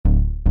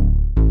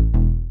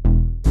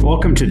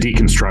Welcome to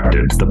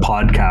Deconstructed, the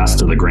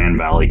podcast of the Grand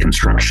Valley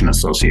Construction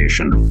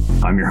Association.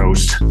 I'm your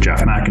host, Jeff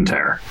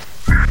McIntyre.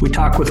 We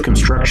talk with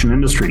construction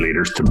industry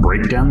leaders to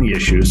break down the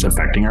issues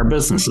affecting our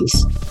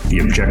businesses. The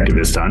objective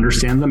is to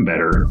understand them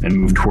better and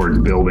move towards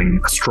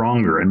building a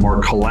stronger and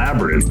more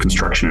collaborative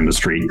construction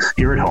industry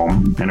here at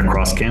home and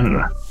across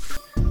Canada.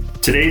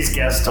 Today's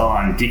guest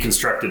on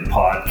Deconstructed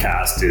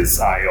podcast is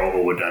Ayo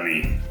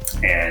Owodunni,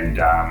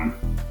 and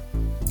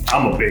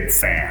I'm a big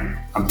fan.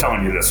 I'm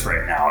telling you this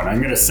right now, and I'm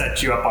going to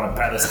set you up on a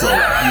pedestal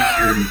that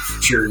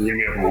you're sure you're going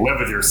to be able to live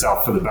with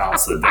yourself for the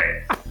balance of the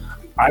day.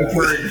 I've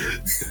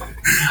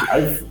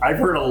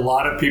heard a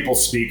lot of people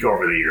speak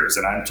over the years,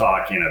 and I'm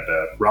talking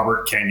about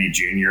Robert Kennedy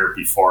Jr.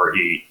 before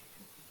he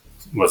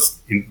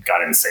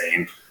got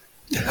insane,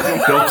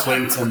 Bill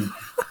Clinton,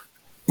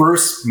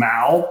 Bruce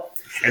Mao,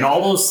 and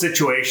all those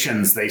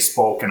situations they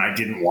spoke, and I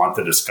didn't want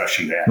the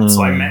discussion to end.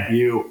 So I met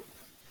you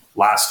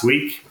last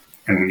week.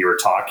 And when you were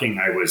talking,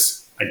 I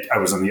was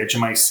on the edge of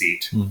my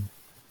seat,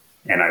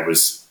 and I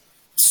was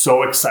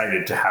so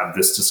excited to have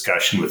this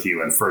discussion with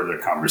you and further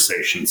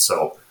conversation.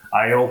 So,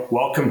 Ayo,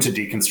 welcome to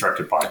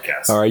Deconstructed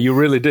Podcast. All right, you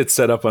really did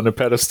set up on the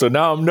pedestal.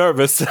 Now I'm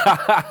nervous.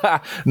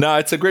 No,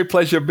 it's a great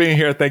pleasure being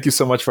here. Thank you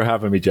so much for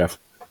having me, Jeff.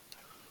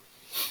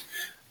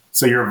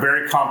 So you're a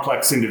very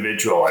complex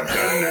individual. I've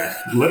been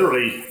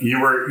literally,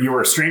 you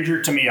were a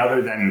stranger to me,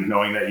 other than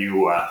knowing that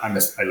you. I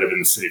live in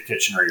the city of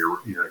Kitchener.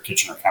 You're a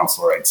Kitchener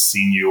councillor. I'd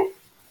seen you,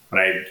 but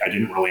I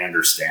didn't really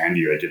understand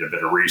you. I did a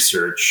bit of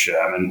research,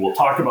 and we'll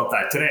talk about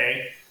that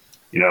today.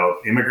 You know,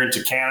 immigrant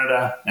to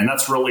Canada, and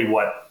that's really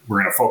what we're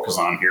going to focus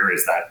on here,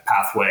 is that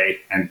pathway.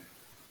 And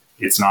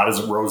it's not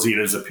as rosy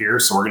as it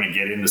appears. So we're going to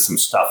get into some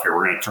stuff here.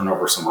 We're going to turn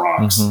over some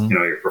rocks. You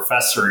know, you're a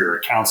professor, you're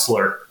a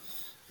counselor.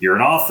 You're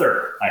an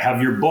author. I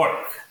have your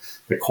book,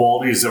 The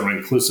Qualities of an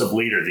Inclusive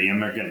Leader, The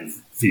Immigrant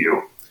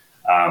View.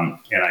 And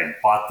I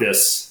bought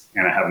this,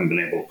 and I haven't been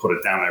able to put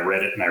it down. I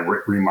read it, and I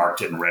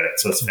remarked it and read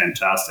it. So it's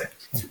fantastic.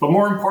 But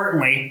more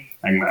importantly,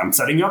 I'm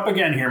setting you up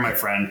again here, my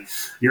friend.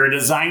 You're a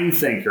design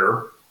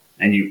thinker,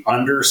 and you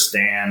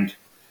understand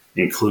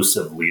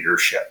inclusive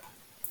leadership.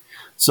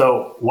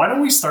 So why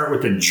don't we start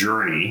with the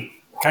journey,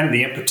 kind of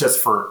the impetus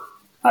for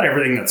not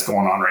everything that's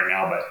going on right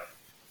now, but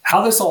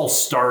how this all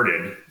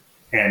started,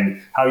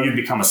 and how you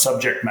become a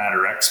subject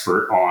matter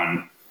expert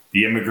on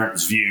the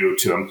immigrant's view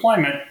to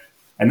employment.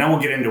 And then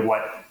we'll get into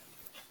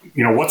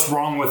what's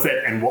wrong with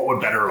it and what would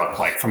better look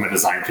like from a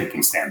design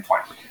thinking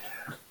standpoint.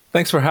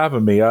 Thanks for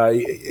having me.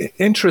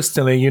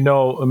 Interestingly,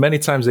 many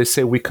times they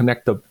say we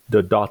connect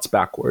the dots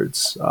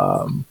backwards.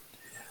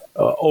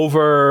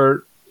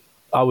 Over,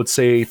 I would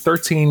say,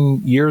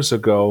 13 years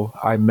ago,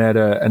 I met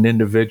an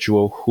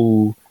individual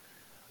who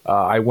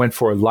I went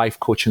for a life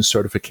coaching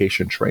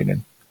certification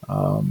training.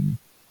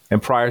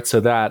 And prior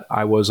to that,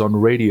 I was on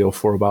radio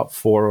for about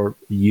 4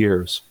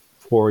 years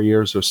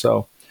or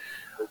so.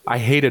 I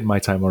hated my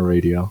time on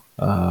radio.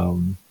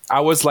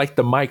 I was like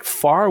the Mike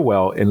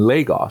Farwell in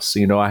Lagos.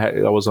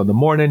 I was on the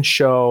morning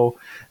show,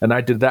 and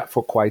I did that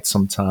for quite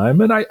some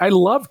time. And I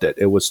loved it.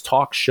 It was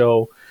talk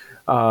show,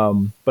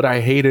 but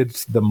I hated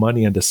the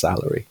money and the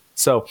salary.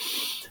 So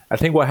I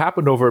think what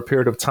happened over a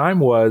period of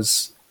time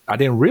was I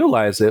didn't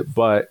realize it,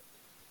 but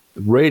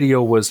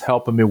radio was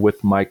helping me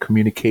with my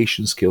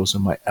communication skills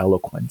and my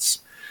eloquence.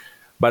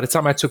 By the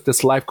time I took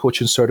this life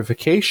coaching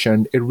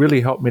certification, it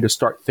really helped me to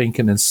start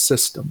thinking in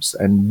systems.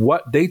 And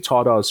what they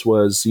taught us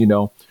was,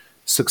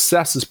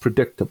 success is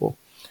predictable.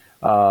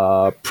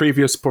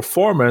 Previous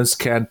performance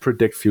can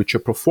predict future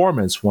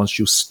performance. Once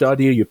you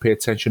study, you pay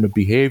attention to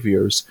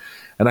behaviors.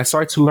 And I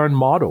started to learn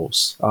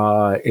models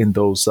in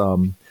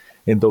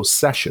those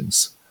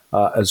sessions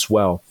as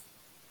well.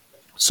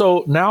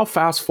 So now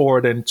fast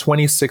forward, in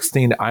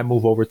 2016, I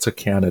move over to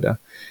Canada,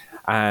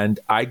 and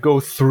I go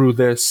through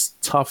this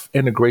tough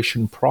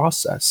integration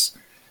process.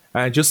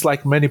 And just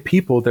like many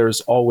people,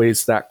 there's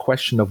always that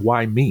question of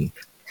why me?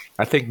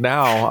 I think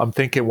now I'm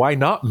thinking, why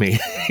not me?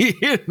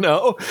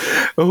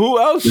 Who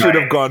else should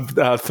have gone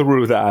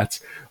through that?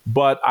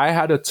 But I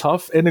had a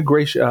tough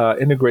integrating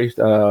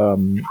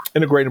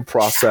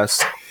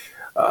process.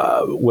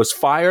 Was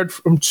fired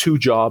from 2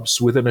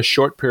 jobs within a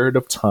short period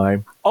of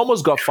time,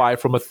 almost got fired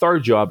from a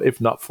 3rd job, if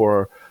not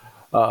for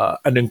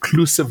an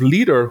inclusive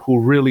leader who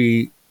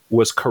really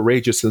was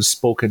courageous and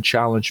spoke and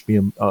challenged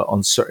me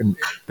on certain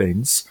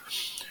things.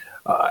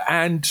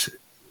 And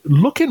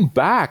looking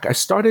back, I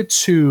started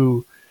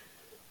to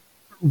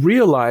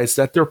realize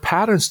that there are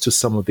patterns to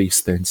some of these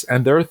things,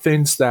 and there are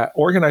things that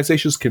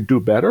organizations can do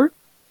better.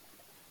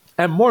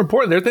 And more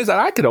important, there are things that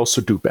I could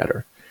also do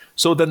better.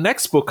 So the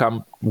next book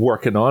I'm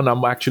working on,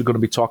 I'm actually going to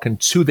be talking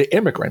to the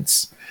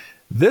immigrants.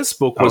 This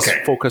book was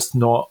focused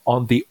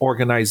on the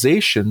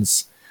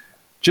organizations,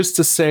 just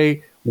to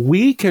say,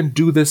 we can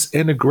do this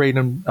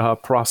integrating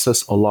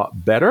process a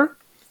lot better.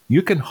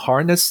 You can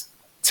harness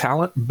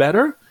talent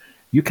better.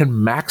 You can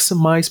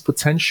maximize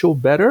potential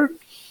better.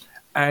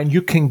 And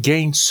you can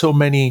gain so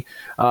many,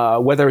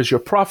 whether it's your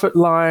profit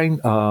line,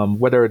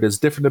 whether it is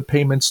dividend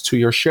payments to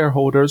your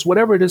shareholders,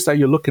 whatever it is that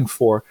you're looking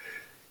for,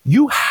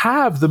 you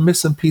have the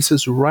missing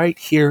pieces right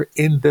here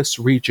in this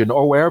region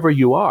or wherever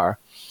you are.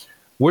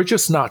 We're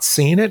just not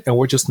seeing it and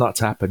we're just not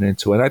tapping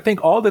into it. And I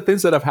think all the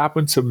things that have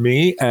happened to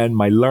me and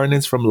my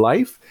learnings from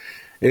life,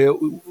 it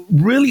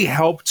really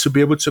helped to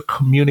be able to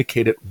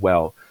communicate it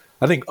well.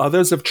 I think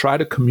others have tried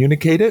to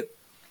communicate it,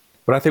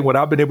 but I think what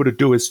I've been able to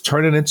do is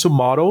turn it into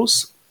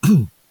models,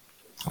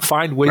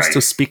 find ways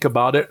to speak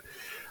about it,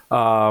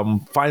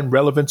 find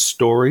relevant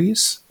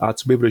stories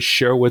to be able to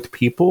share with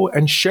people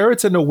and share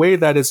it in a way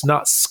that is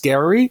not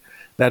scary,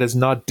 that is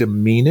not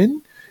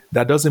demeaning,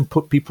 that doesn't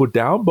put people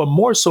down, but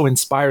more so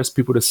inspires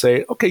people to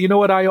say, okay, you know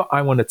what,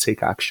 I want to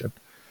take action.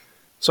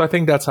 So I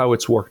think that's how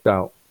it's worked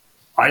out.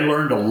 I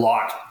learned a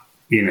lot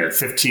in a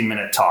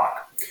 15-minute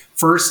talk.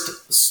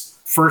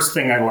 First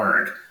thing I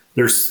learned,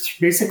 there's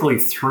basically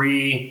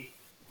 3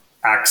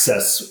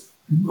 access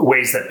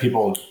ways that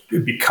people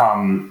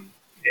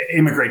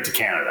immigrate to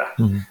Canada.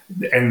 Mm-hmm.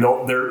 And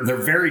they're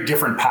very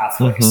different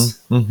pathways.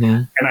 Mm-hmm. Mm-hmm.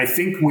 And I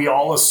think we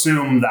all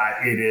assume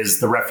that it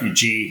is the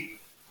refugee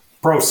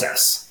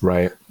process.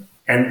 Right.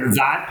 And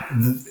that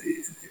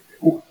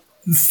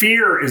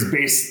fear is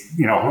based,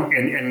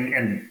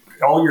 and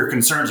all your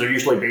concerns are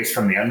usually based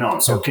from the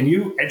unknown. So can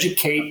you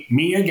educate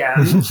me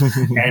again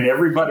and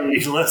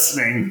everybody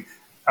listening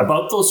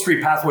about those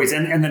 3 pathways?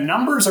 And the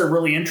numbers are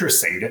really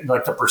interesting,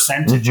 like the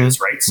percentages,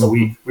 mm-hmm. right? So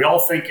mm-hmm. we all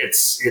think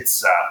it's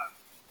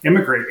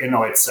immigrant,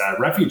 it's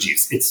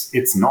refugees.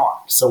 It's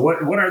not. So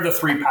what are the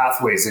 3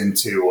 pathways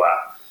into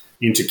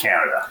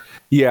Canada?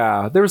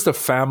 Yeah, there's the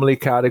family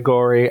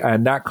category,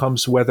 and that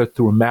comes whether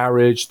through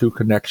marriage, through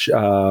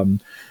connection,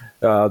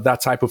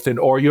 that type of thing,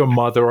 or your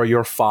mother or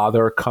your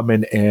father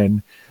coming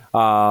in.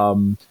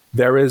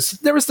 There is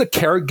the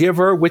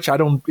caregiver, which I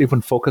don't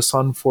even focus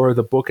on for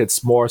the book.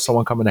 It's more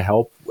someone coming to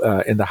help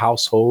in the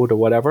household or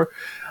whatever.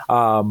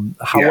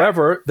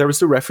 However, there is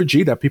the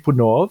refugee that people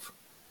know of.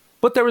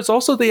 But there is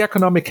also the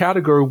economic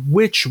category,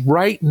 which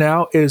right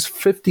now is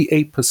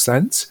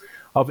 58%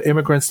 of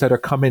immigrants that are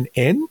coming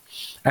in,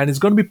 and is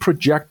going to be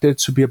projected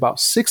to be about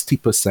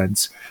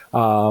 60%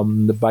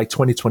 by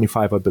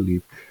 2025, I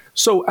believe.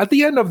 So at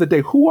the end of the day,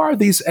 who are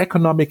these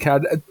economic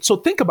So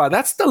think about it.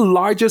 That's the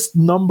largest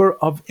number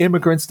of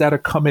immigrants that are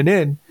coming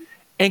in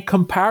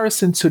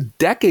comparison to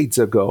decades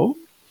ago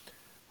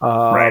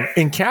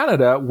in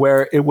Canada,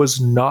 where it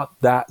was not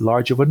that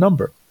large of a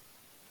number.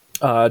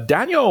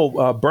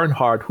 Daniel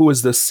Bernhard, who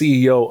is the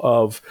CEO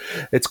of,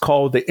 it's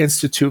called the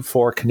Institute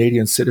for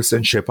Canadian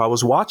Citizenship. I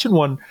was watching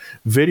one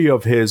video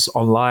of his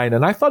online,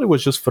 and I thought it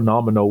was just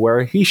phenomenal,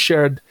 where he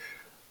shared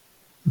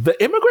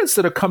the immigrants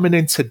that are coming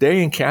in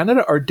today in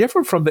Canada are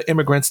different from the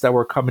immigrants that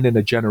were coming in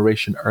a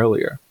generation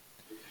earlier.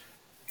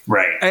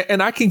 Right.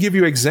 And I can give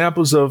you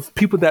examples of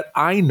people that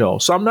I know.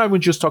 So I'm not even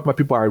just talking about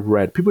people I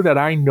read, people that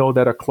I know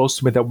that are close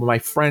to me, that were my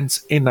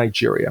friends in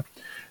Nigeria.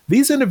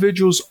 These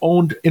individuals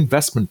owned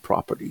investment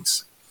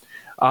properties.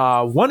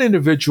 One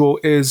individual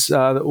was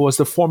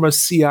the former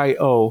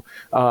CIO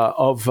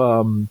of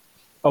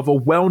a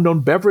well-known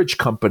beverage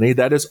company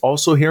that is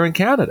also here in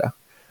Canada.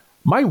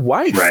 My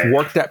wife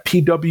worked at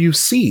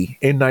PwC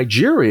in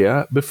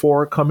Nigeria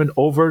before coming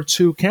over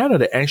to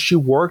Canada, and she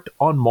worked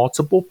on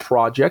multiple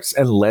projects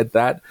and led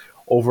that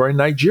over in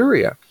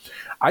Nigeria.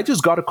 I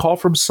just got a call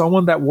from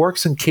someone that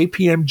works in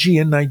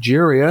KPMG in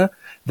Nigeria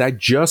that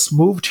just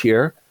moved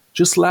here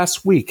just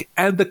last week,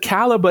 and the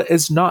caliber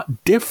is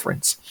not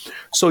different.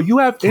 So you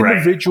have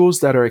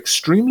individuals that are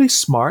extremely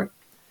smart,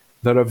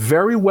 that are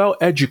very well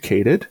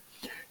educated.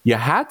 You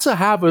had to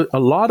have a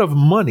lot of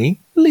money,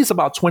 at least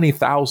about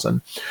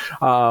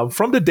 $20,000.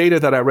 From the data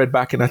that I read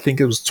back in, I think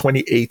it was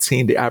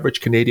 2018, the average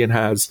Canadian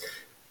has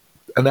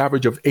an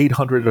average of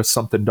 $800 or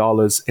something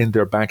in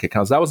their bank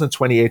accounts. That was in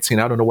 2018.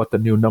 I don't know what the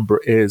new number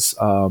is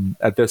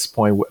at this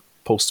point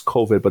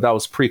post-COVID, but that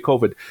was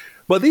pre-COVID.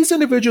 But these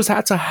individuals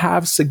had to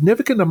have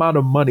significant amount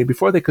of money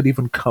before they could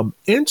even come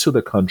into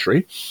the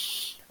country.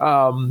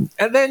 And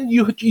then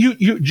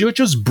you're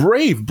just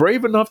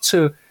brave enough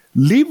to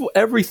leave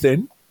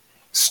everything,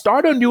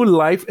 start a new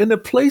life in a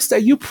place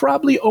that you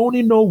probably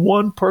only know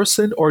one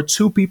person or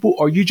 2 people,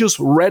 or you just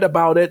read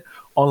about it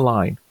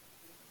online.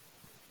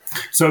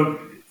 So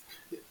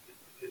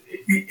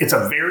it's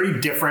a very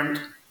different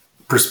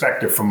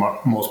perspective from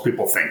what most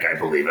people think, I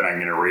believe. And I'm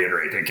going to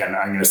reiterate again,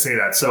 I'm going to say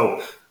that.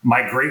 So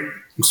my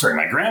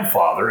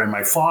grandfather and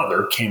my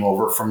father came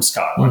over from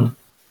Scotland,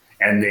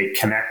 and they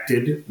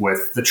connected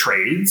with the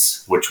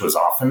trades, which was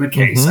often the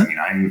case. I mean,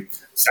 I'm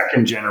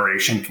 2nd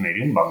generation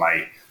Canadian, but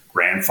my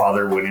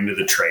grandfather went into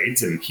the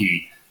trades, and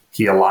he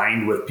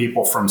aligned with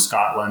people from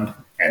Scotland,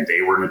 and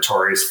they were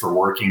notorious for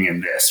working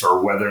in this,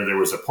 or whether there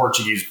was a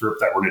Portuguese group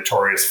that were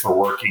notorious for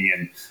working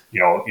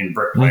in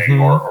bricklaying,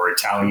 or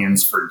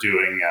Italians for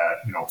doing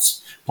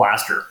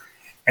plaster,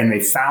 and they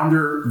found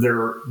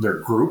their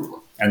group.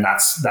 And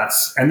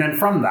and then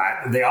from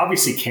that, they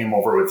obviously came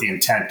over with the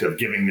intent of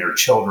giving their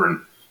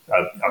children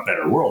a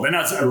better world. And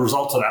as a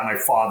result of that, my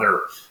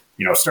father,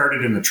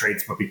 started in the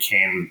trades, but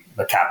became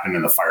the captain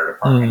in the fire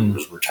department. He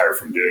was retired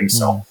from doing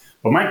so.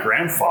 But my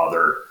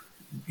grandfather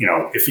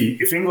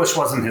if English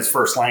wasn't his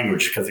first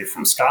language because he's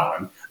from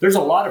Scotland, there's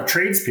a lot of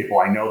tradespeople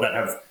I know that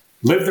have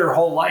lived their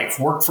whole life,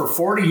 worked for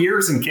 40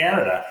 years in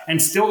Canada, and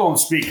still don't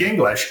speak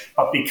English,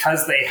 but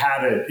because they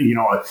had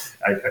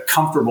a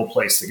comfortable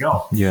place to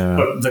go. Yeah.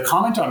 But the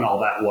comment on all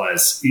that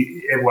was,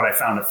 what I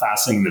found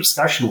fascinating in the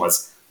discussion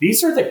was,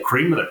 these are the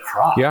cream of the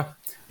crop. Yeah.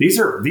 These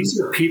are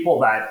people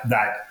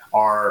that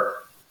are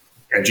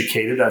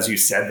educated, as you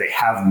said. They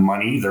have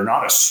money. They're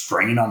not a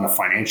strain on the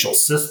financial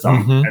system.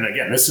 Mm-hmm. And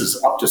again, this is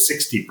up to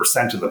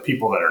 60% of the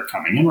people that are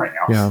coming in right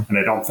now. Yeah. And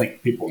I don't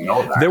think people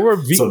know that.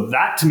 So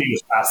that to me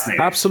was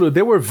fascinating. Absolutely.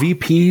 There were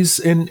VPs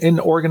in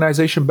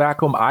organization back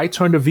home. I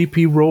turned a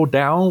VP role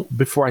down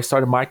before I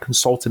started my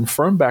consulting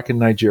firm back in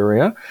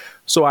Nigeria.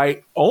 So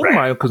I owned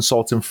my own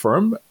consulting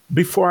firm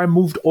before I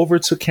moved over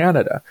to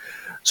Canada.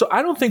 So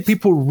I don't think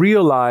people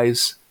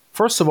realize,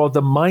 first of all,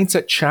 the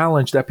mindset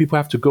challenge that people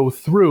have to go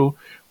through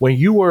when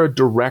you were a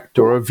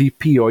director or a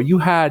VP, or you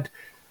had,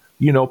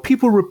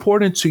 people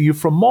reporting to you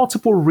from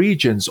multiple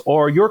regions,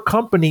 or your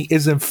company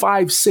is in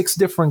 5-6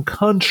 different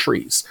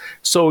countries.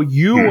 So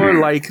you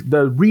are like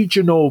the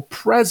regional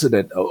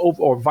president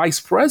or vice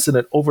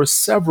president over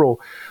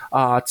several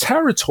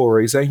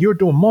territories, and you're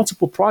doing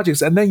multiple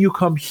projects. And then you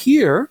come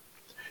here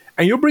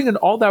and you're bringing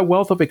all that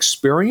wealth of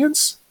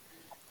experience,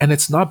 and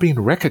it's not being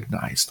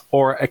recognized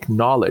or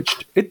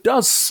acknowledged. It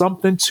does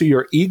something to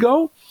your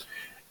ego.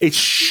 It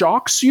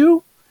shocks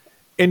you.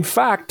 In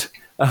fact,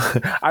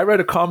 I read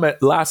a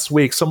comment last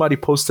week. Somebody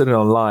posted it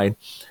online,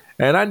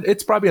 and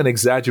it's probably an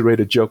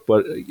exaggerated joke,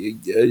 but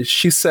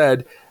she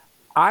said,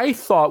 I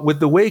thought with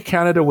the way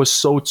Canada was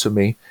sold to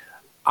me,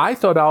 I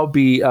thought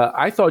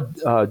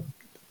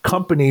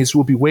companies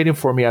will be waiting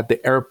for me at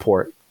the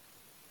airport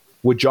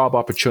with job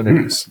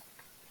opportunities.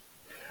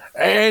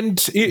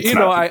 And,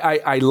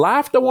 I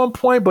laughed at one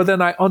point, but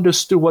then I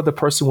understood what the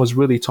person was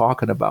really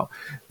talking about.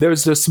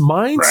 There's this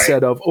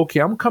mindset of,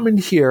 okay, I'm coming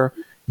here.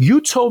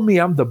 You told me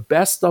I'm the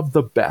best of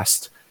the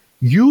best.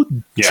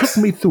 You took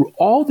me through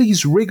all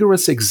these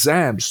rigorous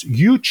exams.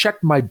 You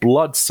checked my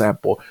blood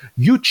sample.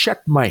 You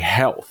checked my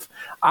health.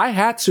 I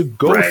had to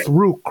go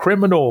through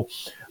criminal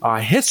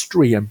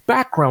history and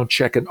background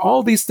check and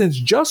all these things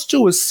just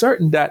to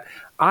ascertain that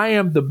I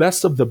am the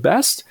best of the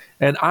best,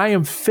 and I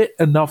am fit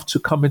enough to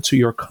come into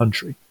your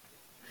country.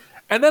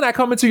 And then I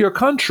come into your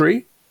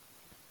country,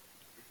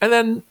 and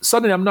then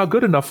suddenly I'm not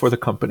good enough for the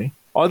company.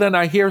 Or then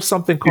I hear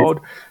something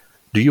called,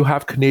 do you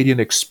have Canadian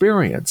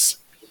experience?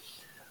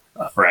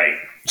 Right.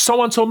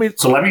 Someone told me.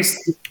 So let me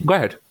go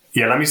ahead.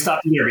 Yeah, let me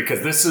stop you there,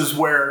 because this is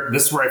where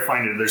I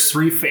find it. There's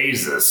 3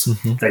 phases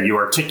that you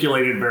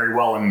articulated very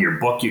well in your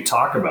book. You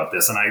talk about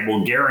this, and I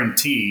will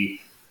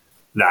guarantee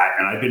that,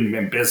 and I've been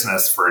in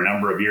business for a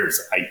number of years,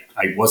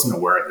 I wasn't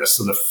aware of this.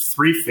 So the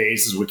 3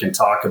 phases, we can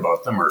talk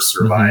about them, are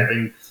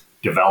surviving,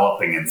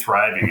 developing, and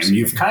thriving. Absolutely. And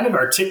you've kind of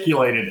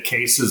articulated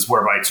cases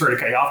whereby it's sort of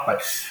cut you off,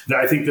 but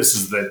I think this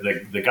is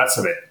the guts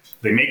of it.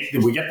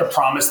 We get the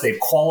promise they've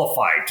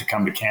qualified to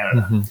come to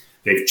Canada.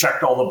 They've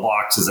checked all the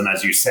boxes, and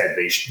as you said,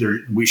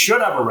 we should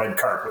have a red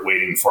carpet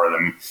waiting for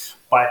them.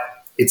 But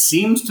it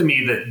seems to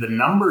me that the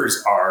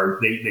numbers are,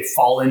 they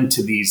fall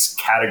into these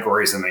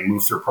categories and they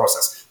move through a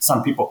process.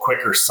 Some people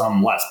quicker,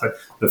 some less. But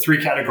the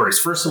 3 categories,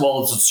 first of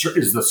all,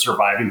 is the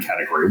surviving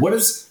category. What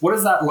does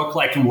that look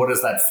like, and what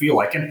does that feel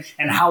like? And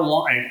how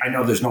long, I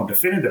know there's no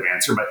definitive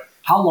answer, but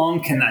how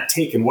long can that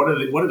take? And what are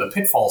the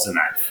pitfalls in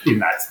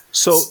that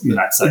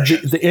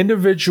section? The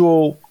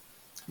individual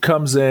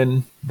comes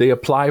in, they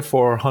apply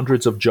for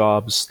hundreds of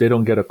jobs, they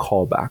don't get a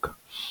call back.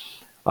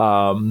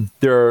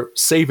 Their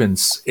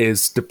savings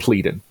is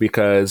depleted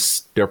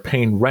because they're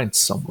paying rent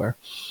somewhere.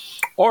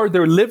 Or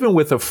they're living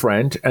with a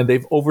friend and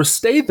they've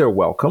overstayed their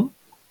welcome.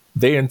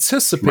 They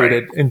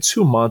anticipated in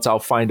 2 months I'll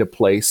find a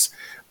place,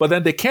 but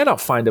then they cannot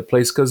find a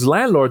place because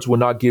landlords will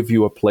not give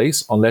you a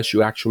place unless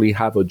you actually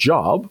have a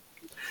job.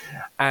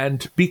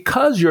 And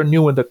because you're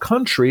new in the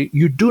country,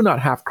 you do not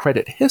have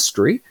credit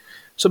history.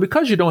 So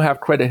because you don't have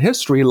credit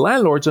history,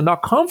 landlords are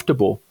not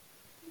comfortable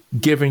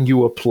giving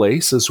you a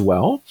place as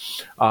well,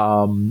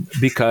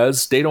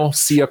 because they don't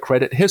see a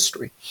credit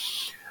history.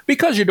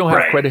 Because you don't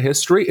have credit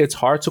history, it's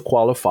hard to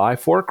qualify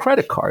for a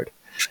credit card.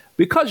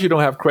 Because you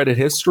don't have credit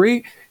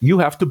history, you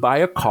have to buy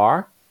a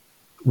car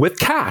with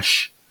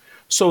cash.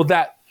 So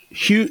that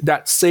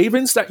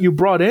savings that you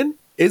brought in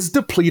is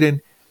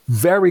depleting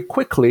very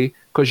quickly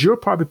because you're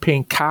probably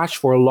paying cash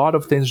for a lot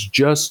of things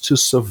just to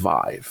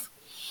survive.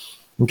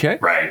 Okay.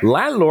 Right.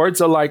 Landlords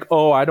are like,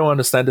 oh, I don't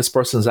understand this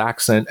person's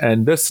accent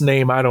and this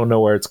name, I don't know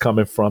where it's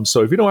coming from.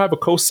 So if you don't have a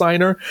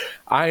cosigner,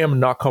 I am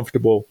not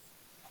comfortable,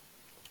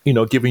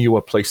 giving you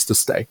a place to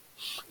stay.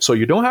 So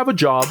you don't have a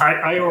job.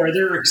 Are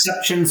there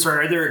exceptions?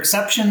 Or are there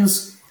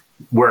exceptions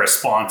where a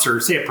sponsor,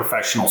 say a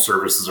professional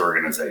services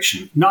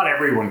organization, not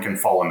everyone can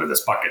fall into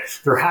this bucket.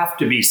 There have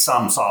to be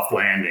some soft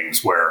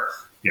landings where,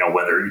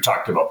 whether you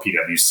talked about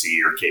PwC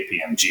or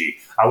KPMG,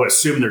 I would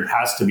assume there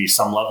has to be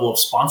some level of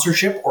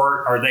sponsorship,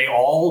 or are they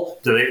all,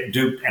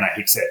 and I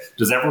hate to say it,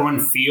 does everyone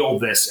feel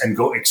this and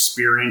go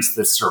experience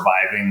this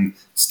surviving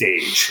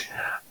stage?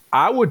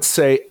 I would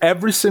say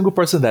every single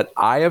person that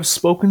I have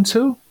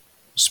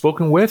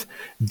spoken with,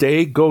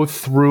 they go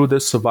through the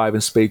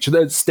surviving stage.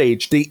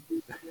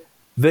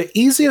 The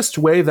easiest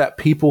way that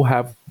people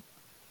have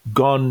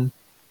gone,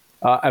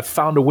 have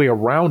found a way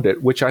around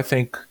it, which I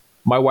think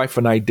my wife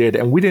and I did,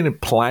 and we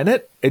didn't plan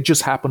it. It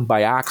just happened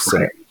by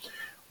accident.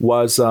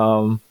 Was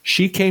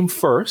she came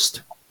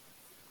first.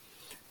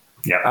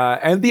 Yeah.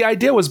 And the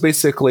idea was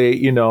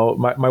basically,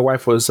 my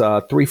wife was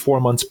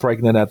 3-4 months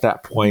pregnant at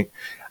that point,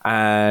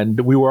 and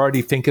we were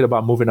already thinking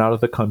about moving out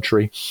of the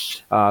country.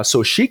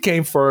 So she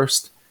came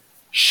first.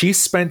 She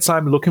spent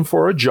time looking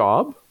for a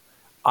job.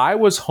 I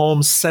was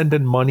home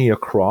sending money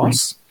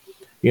across,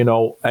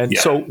 and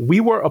so we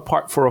were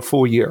apart for a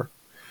full year.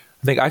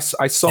 I think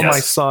I saw my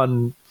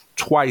son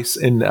twice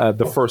in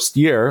the first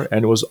year,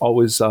 and it was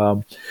always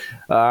we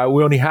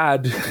only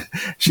had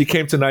she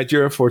came to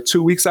Nigeria for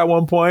 2 weeks at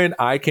one point.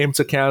 I came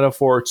to Canada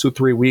for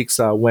 2-3 weeks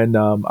when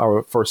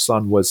our first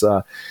son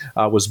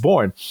was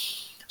born.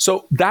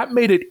 So that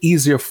made it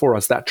easier for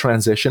us, that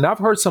transition. I've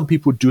heard some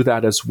people do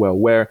that as well,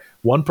 where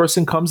one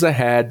person comes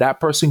ahead, that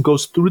person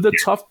goes through the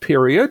tough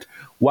period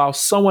while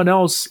someone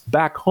else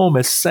back home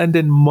is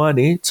sending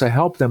money to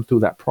help them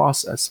through that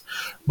process.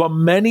 But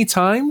many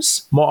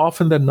times, more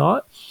often than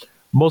not,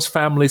 most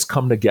families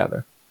come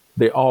together.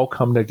 They all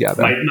come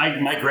together.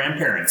 My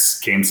grandparents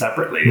came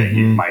separately.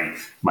 My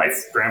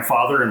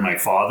grandfather and my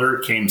father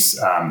came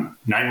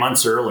 9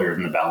 months earlier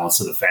than the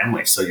balance of the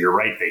family. So you're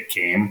right. They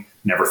came,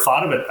 never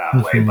thought of it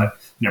that way, but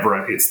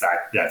never. It's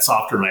that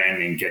softer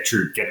landing. Get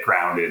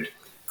grounded.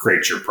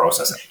 Create your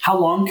process. How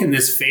long can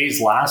this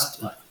phase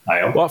last,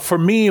 Ayo? Well, for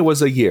me, it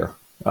was a year.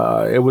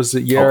 It was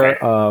a year.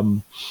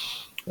 Okay.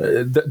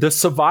 The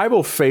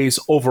survival phase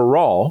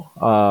overall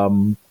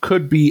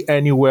could be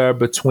anywhere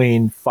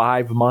between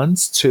 5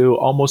 months to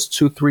almost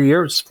 2-3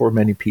 years for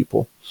many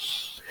people.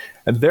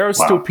 And there are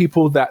still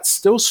people that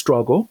still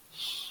struggle.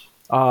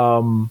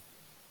 I've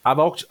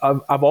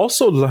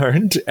also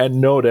learned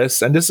and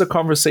noticed, and this is a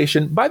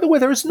conversation, by the way,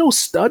 there's no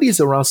studies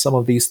around some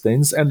of these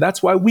things. And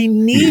that's why we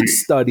need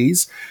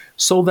studies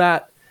so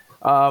that,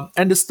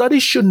 and the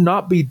studies should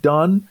not be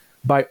done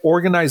by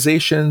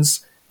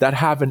organizations that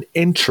have an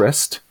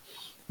interest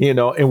in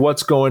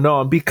what's going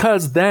on,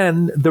 because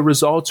then the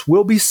results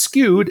will be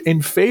skewed in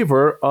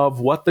favor of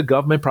what the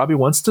government probably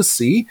wants to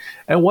see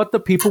and what the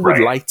people would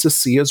like to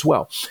see as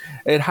well.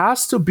 It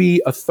has to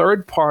be a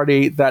third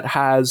party that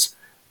has,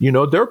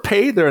 they're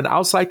paid, they're an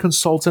outside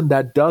consultant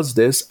that does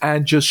this,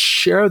 and just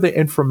share the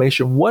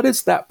information. What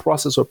is that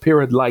process or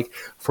period like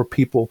for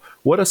people?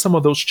 What are some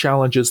of those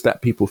challenges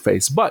that people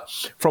face? But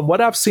from what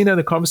I've seen in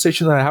the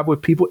conversation that I have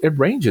with people, it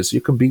ranges.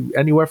 You can be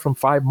anywhere from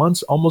 5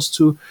 months almost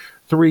to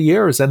 3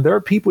 years. And there are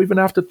people even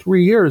after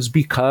 3 years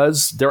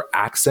because their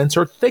accents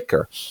are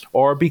thicker,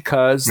 or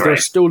because they're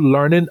still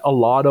learning a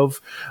lot of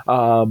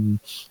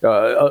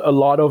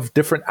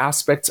different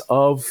aspects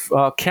of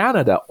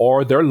Canada,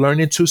 or they're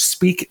learning to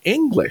speak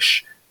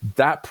English.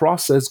 That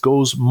process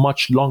goes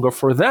much longer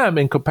for them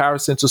in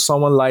comparison to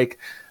someone like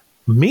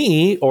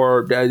me,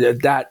 or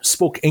that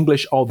spoke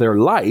English all their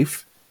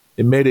life.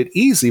 It made it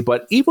easy.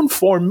 But even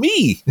for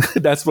me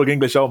that spoke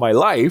English all my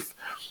life,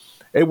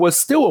 it was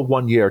still a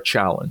 1-year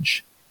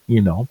challenge,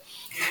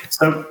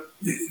 So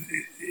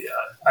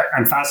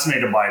I'm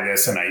fascinated by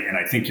this, and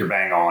I think you're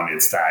bang on.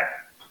 It's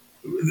that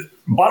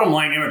bottom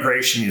line,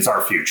 immigration is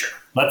our future.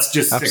 Let's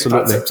just accept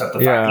the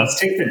fact. Let's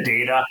take the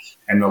data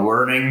and the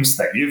learnings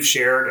that you've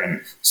shared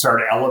and start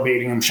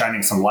elevating them,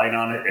 shining some light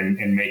on it,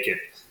 and make it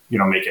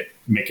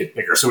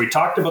bigger. So we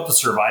talked about the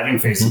surviving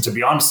phase, and to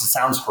be honest, it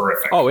sounds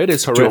horrific. Oh, it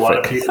is horrific. To a lot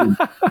of people.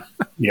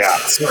 Yeah,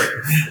 sorry.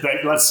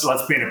 Let's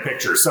paint a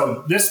picture.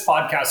 So this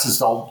podcast is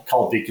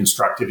called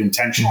Deconstructed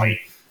intentionally,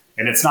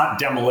 and it's not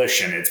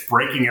demolition. It's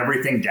breaking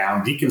everything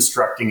down,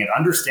 deconstructing it,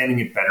 understanding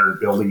it better, and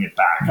building it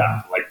back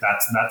up. Like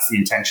that's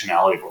the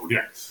intentionality of what we're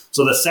doing.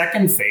 So the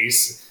second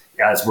phase,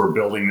 as we're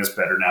building this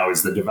better now,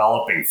 is the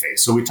developing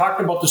phase. So we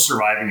talked about the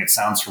surviving. It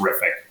sounds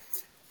horrific.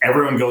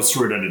 Everyone goes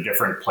through it at a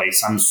different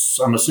place. I'm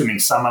assuming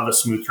some have a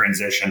smooth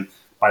transition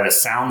by the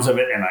sounds of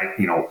it. And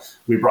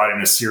we brought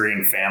in a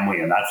Syrian family,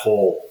 and that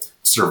whole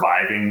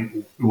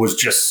surviving was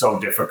just so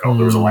difficult.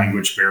 There was a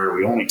language barrier.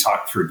 We only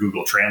talked through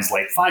Google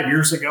Translate 5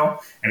 years ago,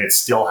 and it's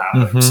still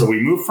happening. So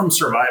we moved from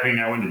surviving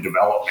now into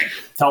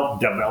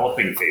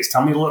developing phase.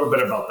 Tell me a little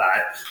bit about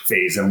that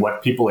phase and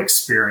what people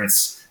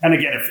experience. And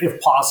again, if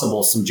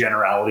possible, some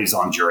generalities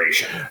on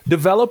duration.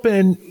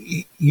 Developing,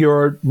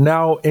 you're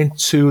now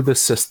into the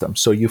system.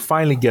 So you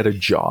finally get a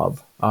job.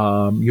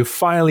 You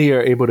finally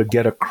are able to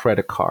get a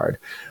credit card.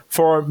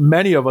 For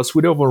many of us,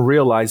 we don't even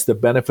realize the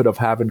benefit of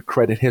having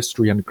credit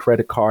history and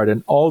credit card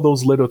and all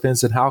those little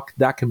things, and how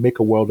that can make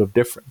a world of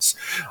difference.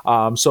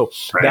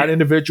 That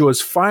individual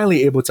is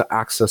finally able to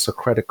access a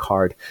credit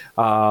card.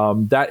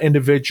 That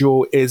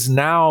individual is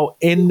now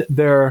in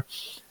their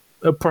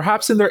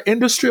perhaps in their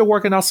industry or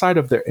working outside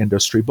of their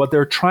industry, but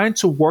they're trying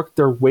to work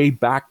their way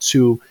back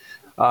to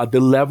the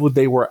level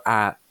they were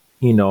at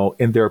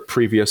in their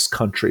previous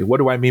country. What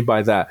do I mean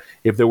by that?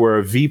 If they were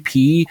a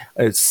VP,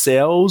 a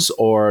sales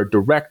or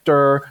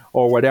director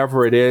or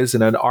whatever it is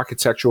in an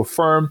architectural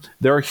firm,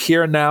 they're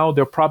here now.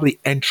 They're probably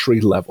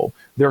entry level.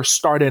 They're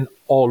starting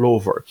all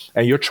over,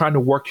 and you're trying to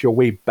work your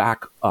way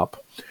back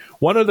up.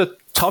 One of the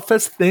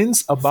toughest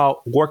things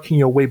about working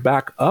your way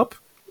back up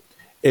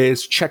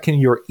is checking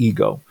your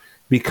ego,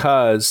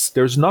 because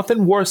there's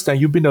nothing worse than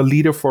you've been a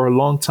leader for a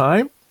long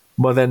time,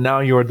 but then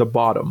now you're at the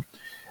bottom.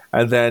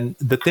 And then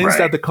the things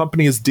that the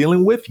company is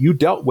dealing with, you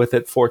dealt with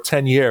it for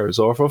 10 years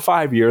or for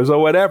 5 years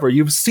or whatever.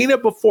 You've seen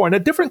it before in a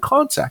different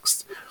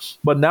context.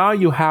 But now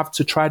you have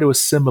to try to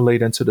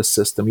assimilate into the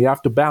system. You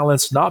have to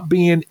balance not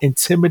being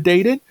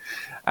intimidated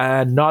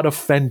and not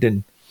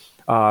offending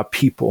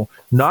people,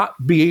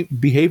 not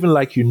behaving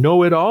like you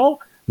know it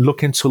all,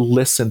 looking to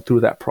listen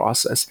through that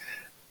process.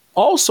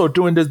 Also,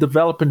 during this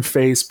development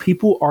phase,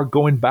 people are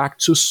going back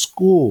to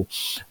school.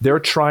 They're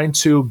trying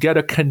to get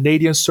a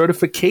Canadian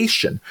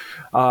certification.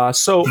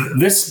 So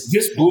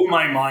this blew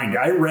my mind.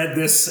 I read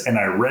this and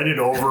I read it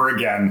over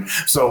again.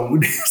 So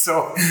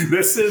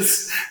this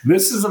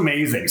is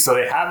amazing. So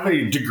they have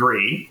a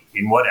degree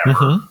in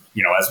whatever.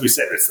 As we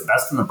said, it's the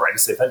best and the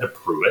brightest. They've had to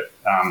prove it.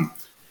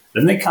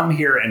 Then they come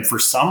here, and for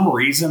some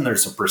reason,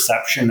 there's a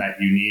perception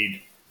that you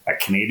need a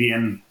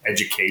Canadian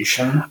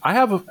education. I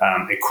have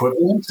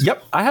equivalent.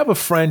 Yep, I have a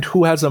friend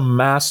who has a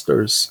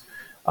master's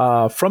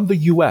from the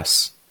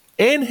U.S.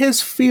 in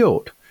his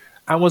field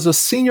and was a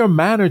senior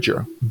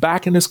manager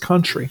back in his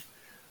country.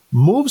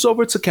 Moves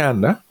over to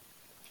Canada,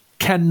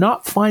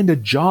 cannot find a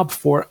job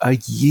for a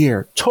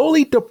year,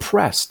 totally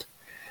depressed.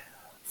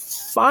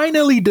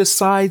 Finally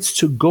decides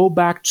to go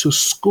back to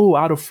school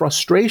out of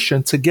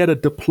frustration to get a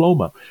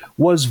diploma.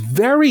 Was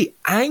very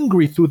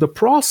angry through the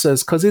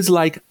process because it's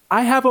like,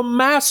 I have a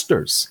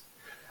master's.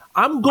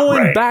 I'm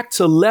going back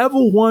to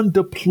level 1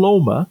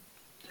 diploma.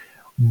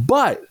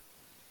 But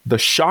the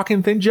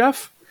shocking thing,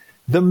 Jeff,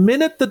 the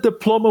minute the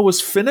diploma was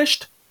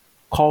finished,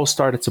 calls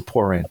started to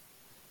pour in.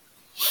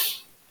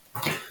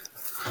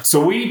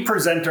 So we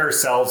present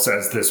ourselves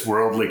as this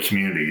worldly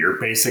community. You're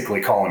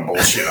basically calling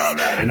bullshit on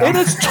that. It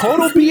is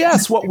total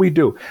BS what we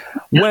do.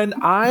 When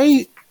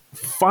I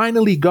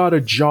finally got a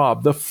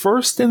job, the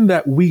first thing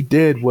that we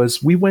did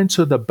was we went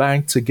to the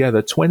bank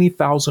together,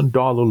 $20,000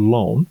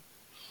 loan,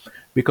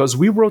 because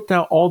we wrote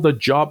down all the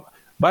job.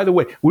 By the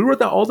way, we wrote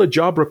down all the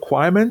job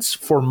requirements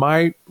for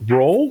my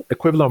role,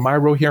 equivalent of my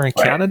role here in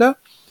Canada.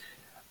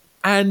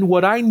 And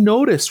what I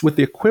noticed with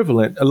the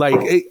equivalent,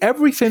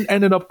 everything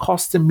ended up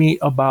costing me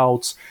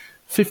about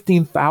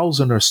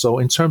 $15,000 or so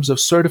in terms of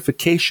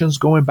certifications,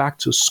 going back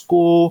to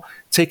school,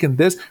 taking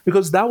this,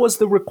 because that was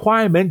the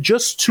requirement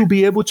just to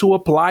be able to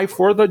apply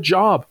for the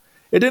job.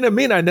 It didn't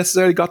mean I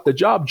necessarily got the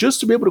job, just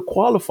to be able to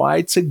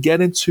qualify to get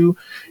into,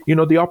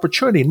 the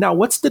opportunity. Now,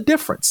 what's the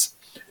difference?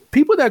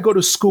 People that go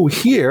to school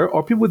here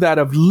or people that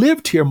have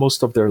lived here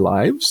most of their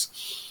lives,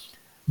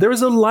 there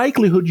is a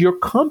likelihood your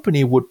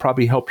company would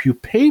probably help you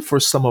pay for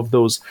some of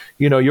those.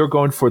 You're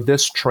going for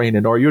this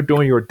training, or you're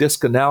doing your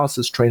disk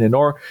analysis training,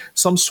 or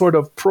some sort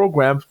of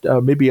program,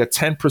 maybe a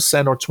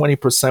 10% or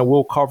 20%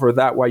 will cover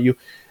that.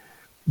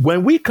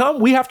 When we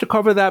come, we have to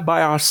cover that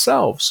by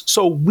ourselves.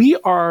 So we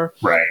are,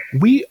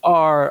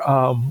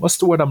 what's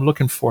the word I'm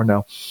looking for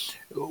now?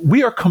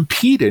 We are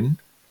competing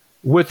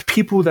with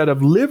people that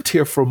have lived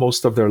here for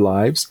most of their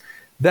lives,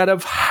 that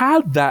have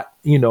had that,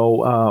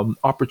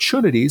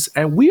 opportunities,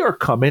 and we are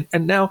coming.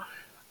 And now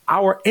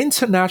our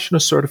international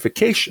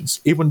certifications,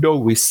 even though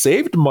we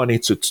saved money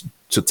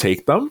to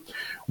take them,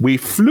 we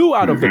flew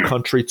out of the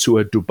country to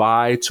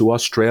Dubai, to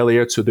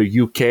Australia, to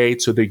the UK,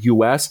 to the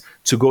US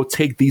to go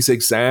take these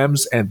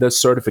exams and the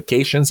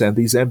certifications and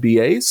these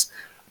MBAs.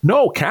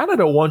 No,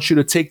 Canada wants you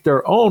to take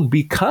their own,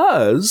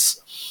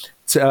 because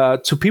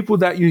to people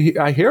that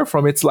I hear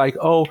from, it's like,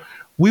 oh,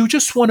 we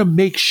just want to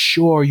make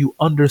sure you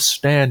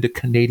understand the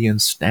Canadian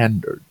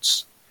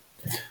standards.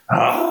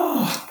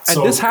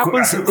 And this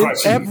happens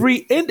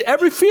in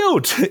every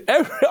field.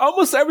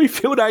 Almost every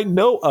field I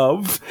know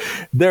of,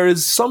 there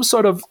is some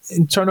sort of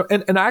internal.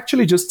 And I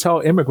actually just tell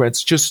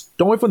immigrants, just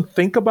don't even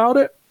think about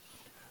it.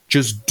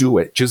 Just do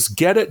it. Just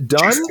get it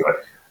done.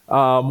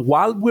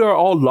 While we're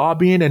all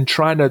lobbying and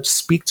trying to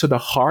speak to the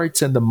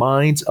hearts and the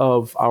minds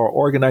of our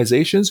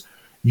organizations,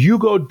 you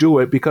go do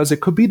it, because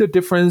it could be the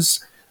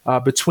difference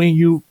between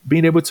you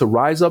being able to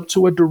rise up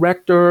to a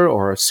director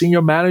or a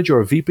senior manager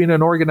or a VP in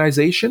an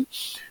organization.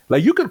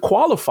 Like, you can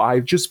qualify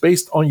just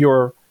based on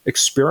your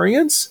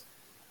experience,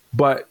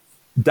 but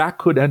that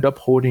could end up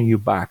holding you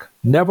back.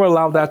 Never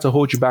allow that to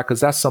hold you back,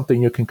 because that's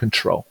something you can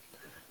control.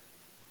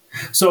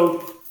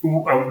 So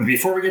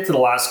before we get to the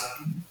last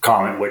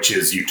comment, which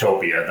is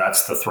utopia,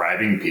 that's the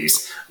thriving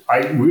piece.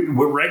 We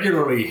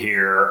regularly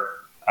hear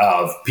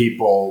of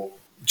people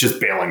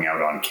just bailing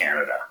out on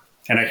Canada.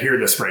 And I hear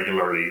this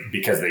regularly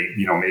because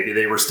maybe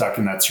they were stuck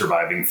in that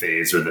surviving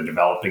phase, or the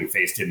developing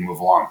phase didn't move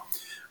along.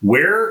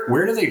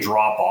 Where do they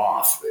drop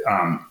off?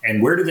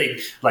 And where do they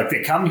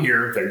come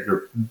here?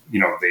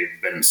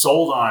 They've been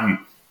sold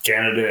on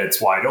Canada.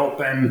 It's wide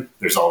open.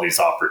 There's all these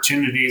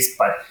opportunities,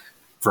 but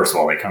first of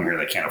all, they come here,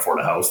 they can't afford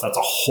a house. That's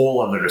a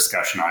whole other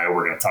discussion.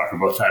 We're going to talk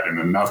about that in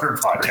another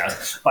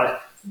podcast.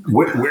 But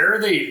where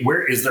are they?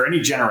 Where is there any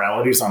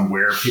generalities on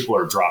where people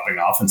are dropping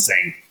off and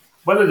saying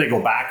whether they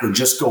go back or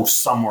just go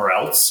somewhere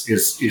else?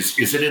 Is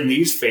it in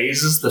these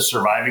phases, the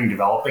surviving,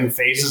 developing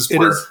phases,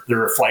 where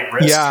there are flight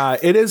risks? Yeah,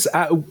 it is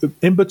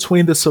in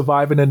between the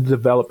surviving and the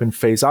developing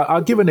phase.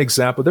 I'll give an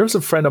example. There's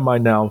a friend of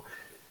mine now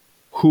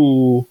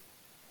who,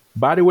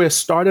 by the way,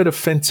 started a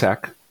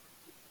fintech.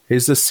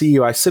 He's the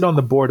CEO. I sit on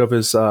the board of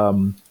his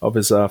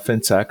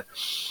fintech.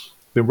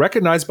 Been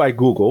recognized by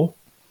Google.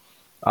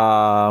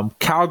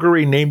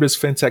 Calgary named his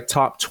fintech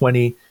top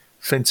 20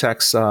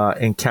 fintechs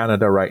in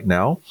Canada right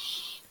now.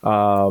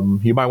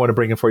 You might want to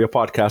bring him for your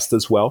podcast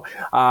as well.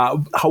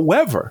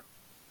 However,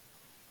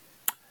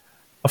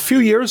 a few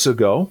years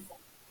ago,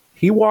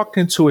 he walked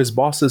into his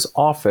boss's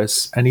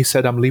office and he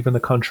said, "I'm leaving the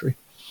country."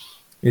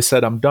 He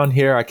said, "I'm done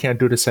here. I can't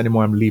do this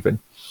anymore. I'm leaving."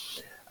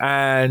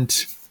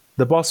 And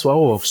the boss,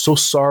 "Oh, so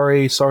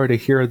sorry to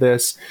hear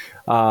this.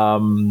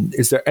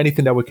 Is there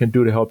anything that we can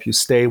do to help you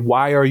stay?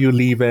 Why are you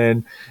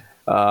leaving?"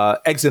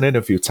 Exit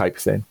interview type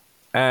thing.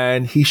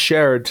 And he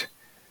shared,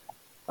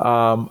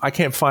 "I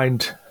can't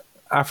find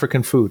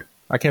African food.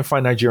 I can't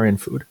find Nigerian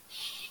food.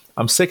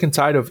 I'm sick and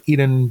tired of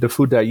eating the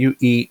food that you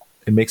eat.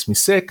 It makes me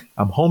sick.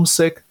 I'm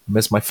homesick. I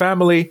miss my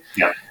family.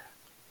 Yeah.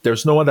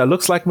 There's no one that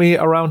looks like me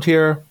around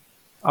here.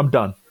 I'm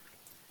done."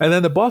 And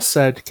then the boss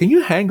said, "Can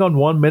you hang on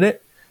 1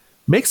 minute?"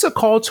 Makes a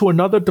call to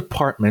another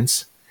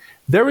department.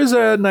 There is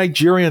a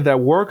Nigerian that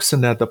works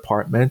in that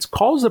department,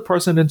 calls the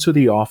person into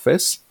the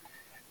office.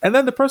 And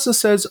then the person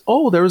says,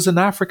 "Oh, there is an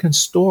African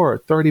store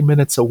 30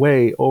 minutes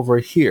away over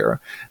here."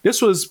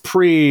 This was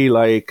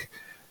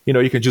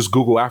you can just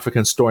Google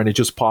African store and it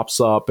just pops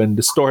up, and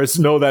the stores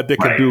know that they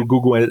can do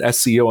Google and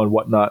SEO and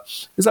whatnot.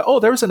 It's like, "Oh,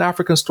 there's an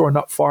African store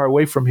not far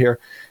away from here."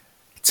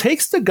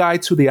 Takes the guy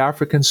to the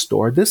African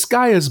store. This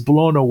guy is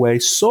blown away,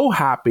 so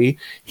happy.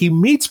 He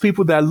meets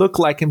people that look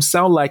like him,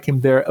 sound like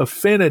him, their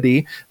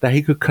affinity that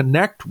he could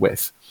connect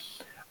with.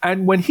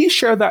 And when he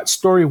shared that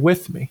story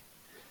with me,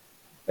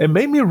 it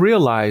made me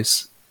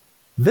realize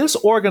this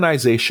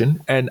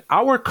organization and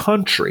our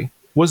country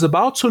was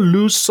about to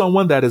lose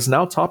someone that is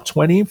now top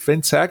 20 in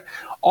fintech.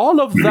 All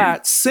of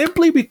that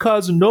simply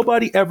because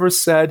nobody ever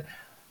said,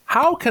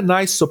 "How can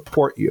I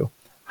support you?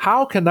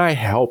 How can I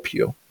help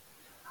you?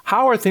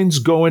 How are things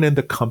going in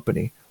the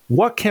company?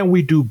 What can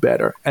we do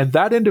better?" And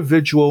that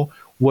individual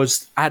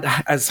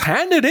has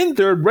handed in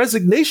their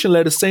resignation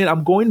letter saying,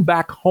 "I'm going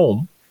back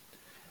home."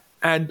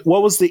 And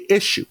what was the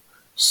issue?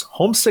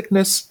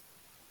 Homesickness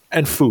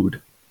and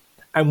food.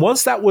 And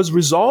once that was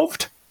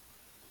resolved,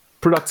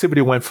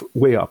 productivity went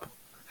way up.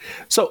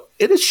 So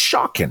it is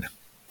shocking.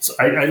 So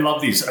I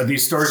love these.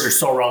 These stories are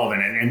so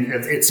relevant, and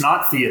it's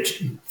not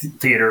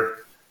theater.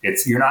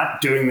 You're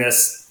not doing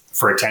this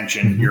for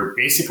attention. Mm-hmm. You're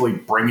basically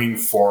bringing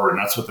forward, and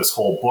that's what this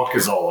whole book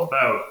is all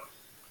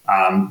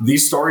about.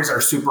 These stories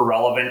are super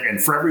relevant,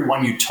 and for every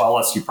one you tell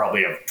us, you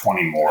probably have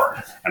 20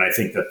 more. And I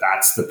think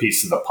that's the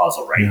piece of the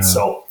puzzle, right? Yeah.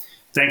 So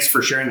thanks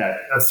for sharing that.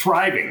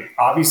 Thriving,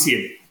 obviously,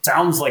 it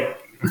sounds like,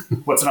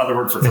 what's another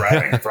word for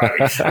thriving?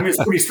 Thriving. I mean,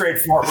 it's pretty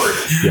straightforward.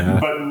 Yeah.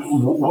 But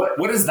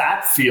what does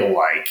that feel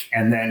like?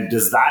 And then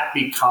does that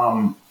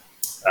become...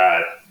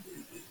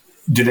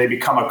 do they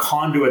become a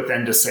conduit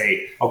then to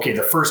say, okay,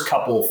 the first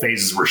couple of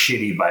phases were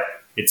shitty, but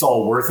it's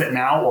all worth it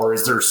now? Or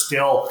is there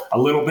still a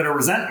little bit of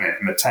resentment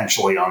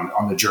potentially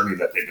on the journey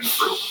that they've been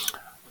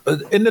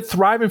through? In the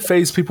thriving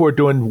phase, people are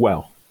doing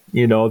well.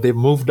 They've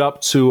moved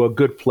up to a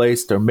good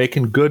place. They're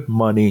making good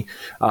money.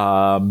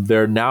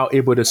 They're now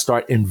able to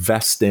start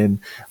investing.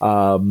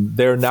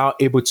 They're now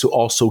able to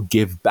also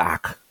give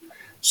back.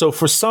 So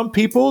for some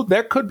people,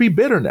 there could be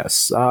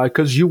bitterness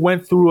because you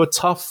went through a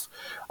tough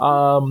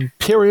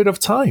period of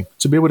time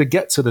to be able to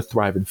get to the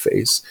thriving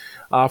phase.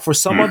 For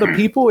some other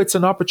people, it's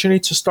an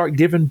opportunity to start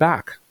giving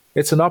back.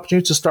 It's an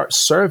opportunity to start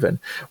serving.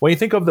 When you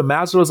think of the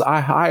Maslow's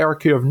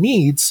hierarchy of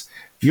needs,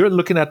 you're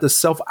looking at the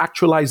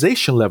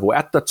self-actualization level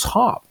at the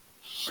top.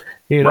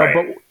 Right.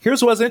 But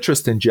here's what's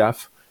interesting,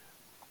 Jeff.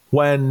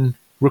 When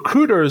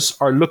recruiters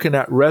are looking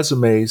at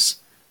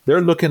resumes,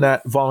 they're looking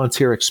at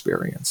volunteer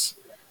experience.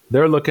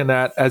 They're looking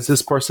at, as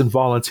this person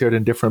volunteered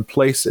in different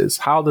places,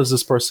 how does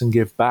this person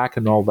give back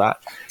and all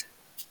that?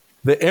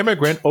 The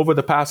immigrant over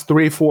the past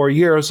 3-4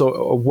 years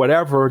or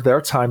whatever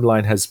their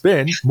timeline has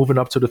been, moving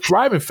up to the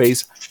thriving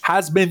phase,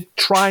 has been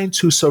trying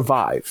to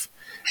survive,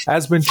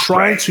 has been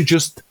trying to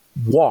just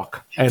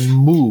walk and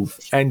move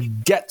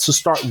and get to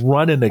start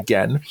running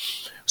again.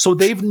 So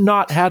they've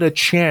not had a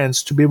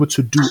chance to be able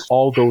to do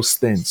all those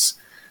things.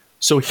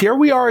 So here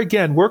we are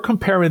again. We're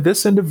comparing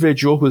this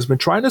individual who's been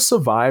trying to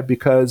survive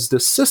because the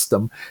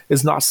system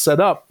is not set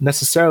up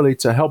necessarily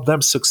to help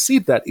them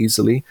succeed that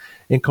easily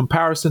in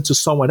comparison to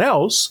someone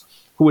else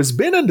who has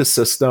been in the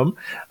system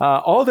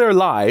all their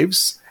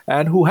lives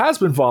and who has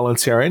been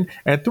volunteering.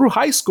 And through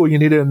high school, you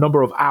needed a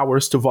number of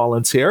hours to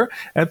volunteer.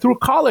 And through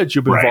college,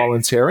 you've been Right.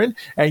 volunteering.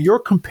 And you're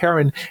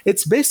comparing,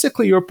 it's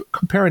basically you're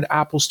comparing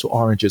apples to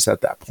oranges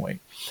at that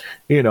point.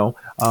 You know,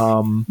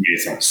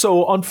 Amazing.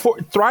 so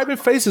thriving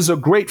phase is a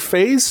great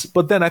phase.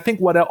 But then I think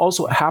what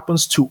also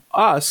happens to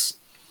us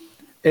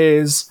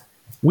is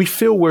we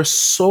feel we're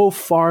so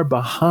far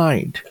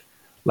behind.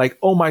 Like,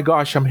 oh my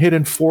gosh, I'm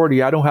hitting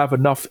 40. I don't have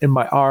enough in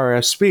my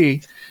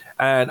RRSP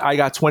and I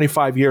got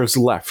 25 years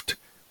left.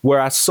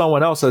 Whereas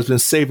someone else has been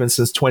saving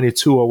since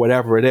 22 or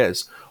whatever it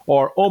is.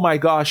 Or, oh my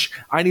gosh,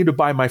 I need to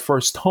buy my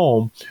first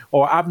home,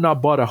 or I've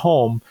not bought a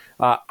home.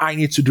 I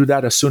need to do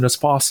that as soon as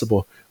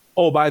possible.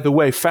 Oh, by the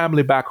way,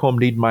 family back home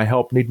need my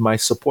help, need my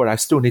support. I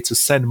still need to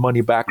send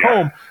money back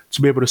home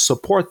to be able to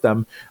support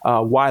them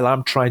while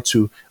I'm trying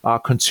to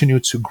continue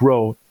to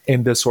grow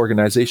in this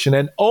organization.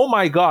 And oh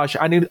my gosh,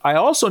 I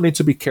also need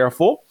to be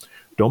careful.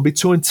 Don't be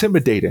too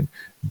intimidating.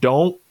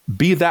 Don't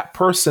be that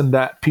person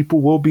that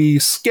people will be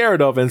scared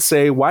of and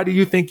say, why do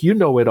you think you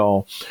know it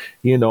all?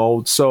 You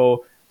know,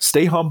 so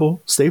stay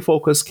humble, stay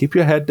focused, keep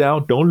your head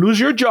down. Don't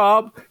lose your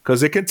job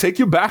because it can take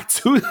you back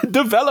to the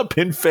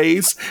developing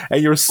phase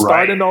and you're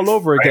starting all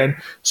over again.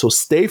 So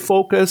stay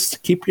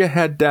focused, keep your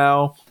head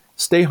down,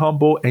 stay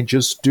humble, and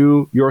just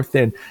do your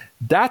thing.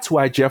 That's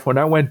why, Jeff, when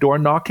I went door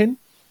knocking,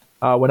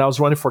 when I was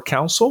running for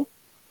council,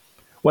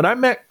 when I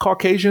met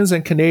Caucasians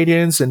and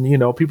Canadians and, you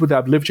know, people that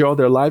have lived here all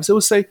their lives, they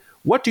would say,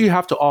 what do you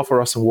have to offer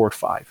us in Ward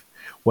 5?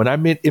 When I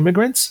met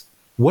immigrants,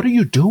 what are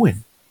you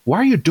doing? Why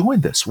are you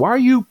doing this? Why are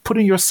you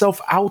putting yourself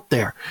out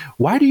there?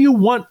 Why do you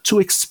want to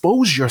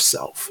expose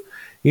yourself?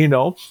 You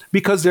know,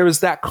 because there is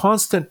that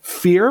constant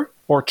fear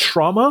or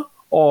trauma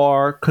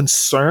or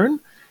concern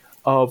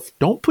of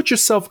don't put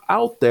yourself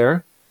out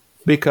there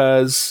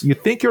because you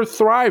think you're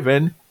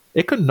thriving.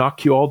 It could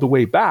knock you all the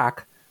way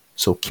back.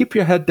 So keep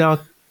your head down,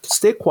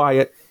 stay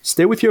quiet,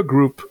 stay with your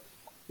group,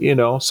 you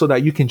know, so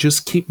that you can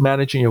just keep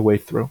managing your way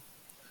through.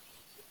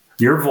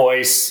 Your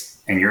voice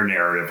and your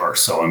narrative are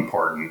so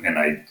important. And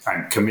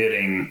I'm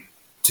committing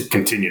to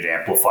continue to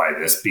amplify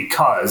this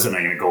because, and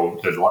I'm going to go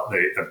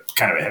the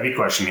kind of a heavy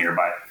question here,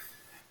 but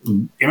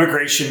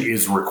immigration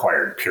is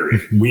required,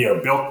 period. We are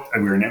built,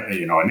 we're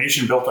a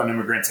nation built on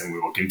immigrants, and we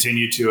will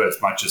continue to, as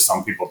much as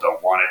some people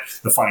don't want it.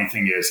 The funny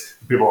thing is,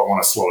 the people that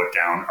want to slow it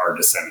down are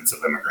descendants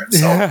of immigrants.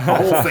 So the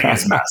whole thing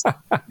is messed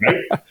up,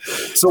 right?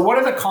 So what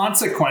are the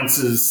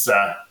consequences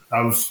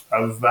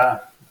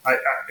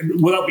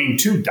without being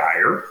too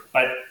dire,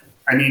 but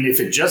I mean, if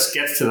it just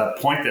gets to the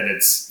point that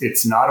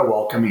it's not a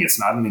welcoming, it's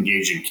not an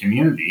engaging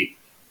community,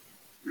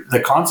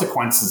 the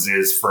consequences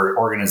is for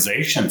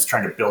organizations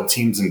trying to build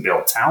teams and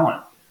build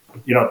talent.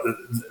 You know,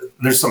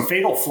 there's some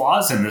fatal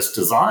flaws in this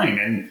design,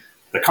 and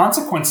the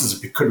consequences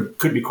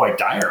could be quite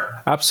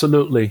dire.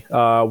 Absolutely.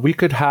 We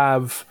could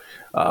have,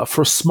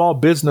 for small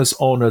business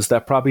owners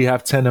that probably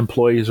have 10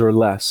 employees or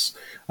less,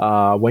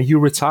 when you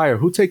retire,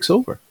 who takes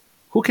over?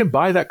 Who can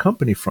buy that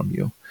company from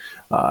you?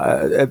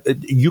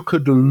 You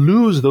could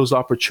lose those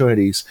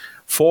opportunities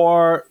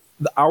for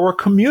our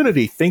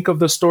community. Think of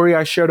the story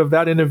I shared of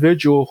that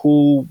individual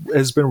who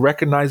has been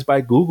recognized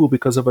by Google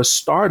because of a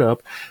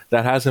startup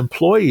that has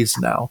employees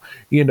now.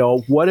 You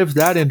know, what if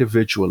that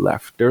individual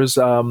left? There's,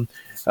 I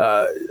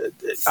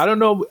don't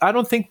know. I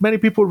don't think many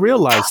people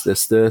realize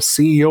this. The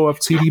CEO of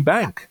TD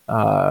Bank,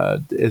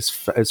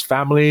 his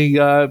family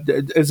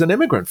is an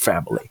immigrant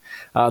family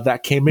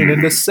that came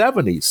in the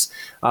 70s.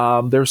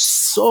 There's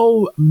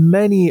so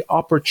many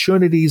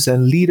opportunities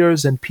and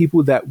leaders and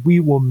people that we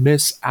will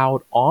miss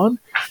out on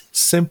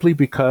simply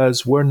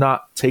because we're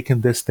not taking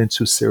this thing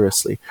too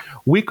seriously.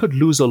 We could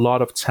lose a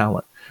lot of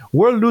talent.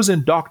 We're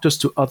losing doctors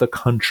to other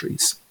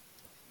countries.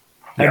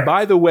 And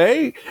by the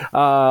way,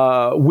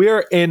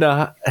 we're in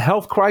a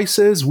health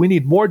crisis. We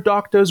need more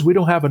doctors. We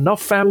don't have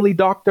enough family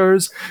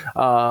doctors.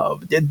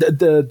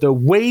 The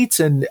wait,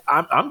 and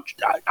I'm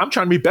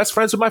trying to be best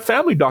friends with my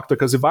family doctor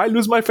because if I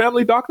lose my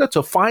family doctor,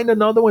 to find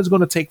another one is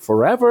going to take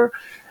forever.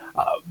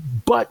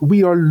 But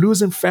we are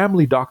losing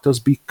family doctors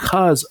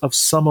because of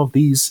some of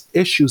these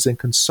issues and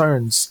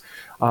concerns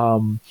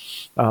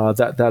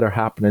that are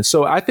happening.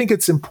 So I think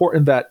it's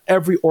important that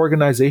every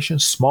organization,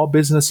 small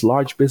business,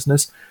 large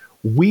business,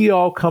 we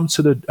all come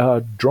to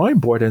the drawing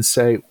board and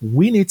say,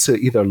 we need to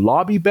either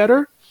lobby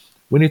better,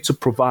 we need to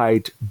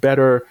provide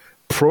better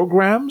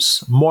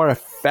programs, more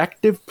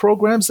effective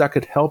programs that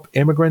could help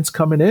immigrants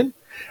coming in.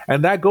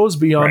 And that goes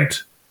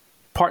beyond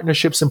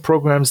partnerships and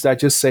programs that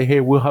just say,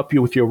 hey, we'll help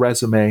you with your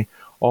resume,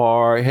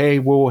 or hey,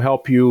 we'll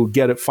help you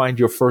find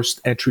your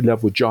first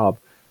entry-level job.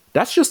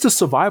 That's just the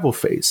survival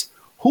phase.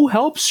 Who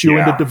helps you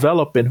in the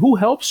development? Who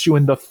helps you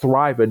in the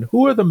thriving?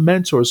 Who are the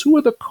mentors? Who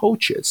are the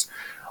coaches?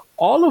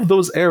 All of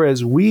those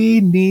areas, we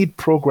need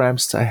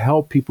programs to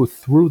help people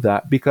through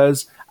that,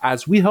 because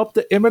as we help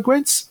the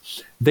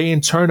immigrants, they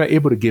in turn are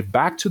able to give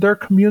back to their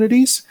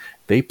communities.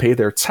 They pay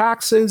their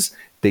taxes,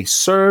 they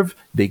serve,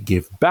 they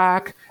give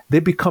back. They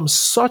become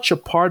such a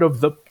part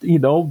of the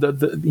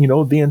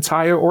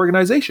entire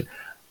organization.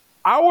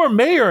 Our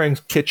mayor in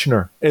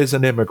Kitchener is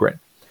an immigrant.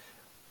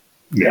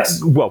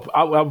 Yes. Well,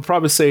 I would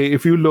probably say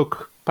if you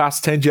look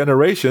past 10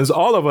 generations,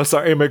 all of us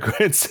are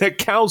immigrants at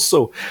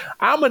council.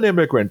 I'm an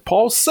immigrant.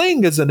 Paul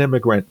Singh is an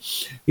immigrant.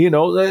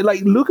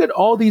 Like look at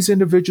all these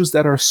individuals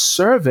that are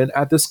serving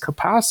at this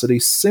capacity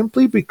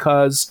simply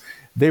because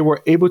they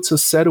were able to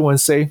settle and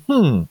say,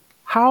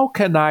 how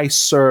can I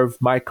serve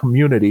my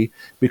community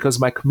because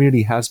my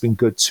community has been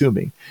good to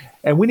me?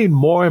 And we need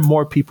more and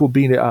more people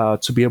being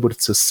to be able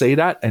to say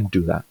that and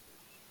do that.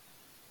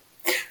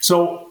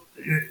 So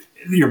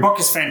your book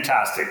is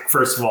fantastic.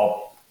 First of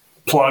all,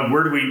 plug,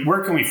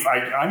 where can we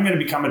find? I'm going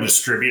to become a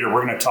distributor.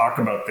 We're going to talk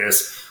about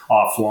this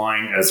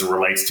offline as it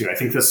relates to, I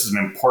think this is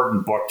an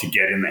important book to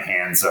get in the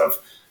hands of,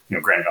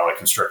 Grand Valley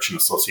Construction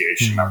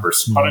Association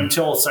members. But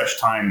until such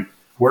time,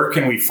 where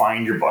can we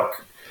find your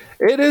book?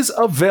 It is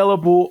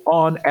available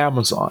on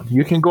Amazon.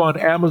 You can go on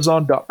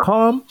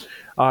Amazon.com.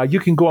 You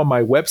can go on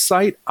my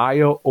website,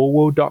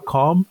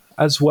 ayoowo.com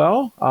as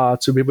well,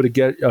 to be able to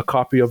get a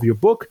copy of your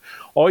book.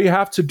 All you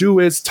have to do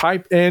is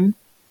type in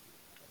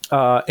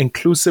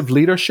inclusive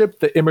leadership,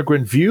 the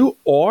immigrant view,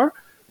 or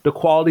the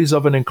qualities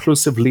of an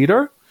inclusive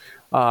leader.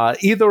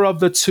 Either of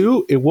the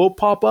two, it will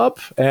pop up,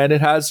 and it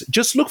has,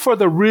 just look for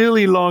the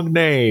really long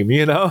name,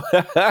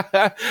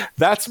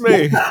 That's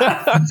me.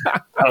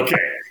 Okay.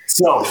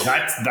 So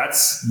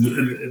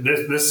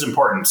this is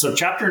important. So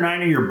chapter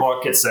 9 of your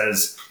book, it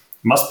says,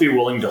 must be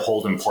willing to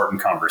hold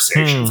important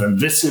conversations. And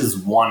this is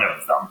one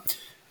of them.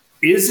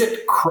 Is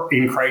it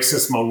in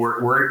crisis mode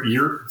where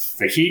you're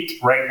the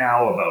heat right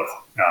now about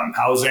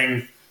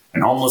housing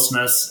and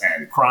homelessness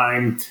and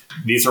crime?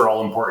 These are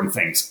all important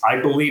things.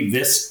 I believe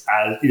this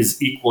is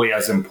equally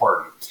as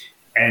important.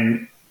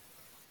 And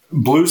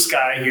blue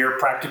sky here,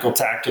 practical,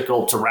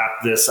 tactical, to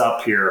wrap this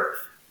up here,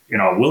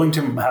 willing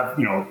to have,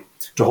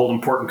 to hold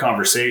important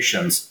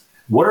conversations.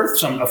 What are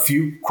a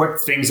few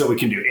quick things that we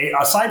can do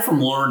aside from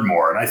learn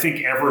more? And I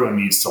think everyone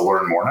needs to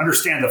learn more and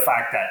understand the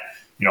fact that,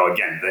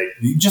 again,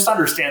 you just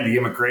understand the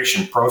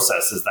immigration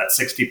process is that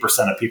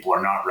 60% of people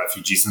are not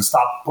refugees, and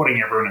stop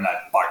putting everyone in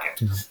that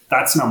bucket.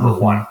 That's number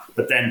one.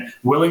 But then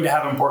willing to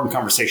have important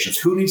conversations.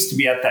 Who needs to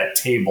be at that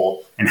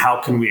table, and how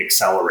can we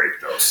accelerate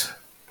those?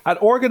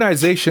 At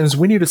organizations,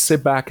 we need to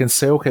sit back and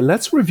say, okay,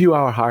 let's review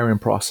our hiring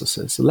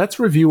processes. Let's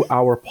review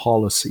our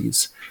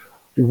policies.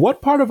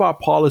 What part of our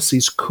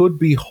policies could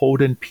be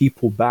holding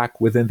people back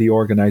within the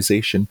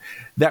organization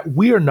that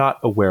we are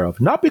not aware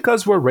of? Not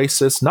because we're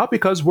racist, not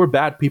because we're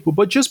bad people,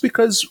 but just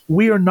because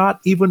we are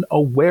not even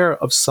aware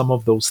of some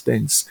of those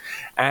things.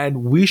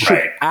 And we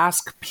should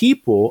ask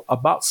people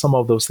about some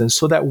of those things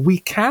so that we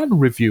can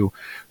review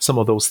some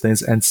of those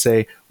things and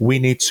say, we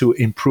need to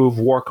improve,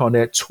 work on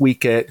it,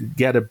 tweak it,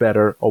 get it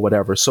better, or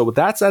whatever. So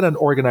that's at an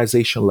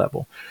organization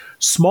level.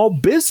 Small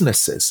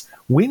businesses,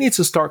 we need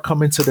to start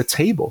coming to the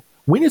table.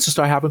 We need to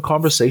start having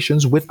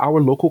conversations with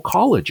our local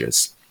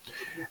colleges.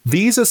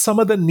 These are some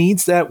of the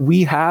needs that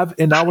we have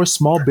in our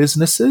small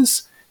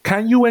businesses.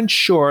 Can you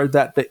ensure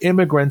that the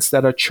immigrants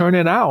that are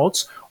churning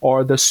out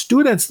or the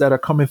students that are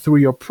coming through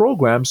your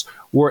programs,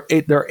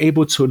 they're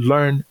able to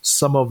learn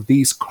some of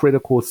these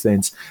critical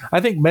things?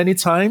 I think many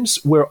times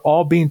we're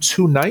all being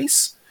too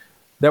nice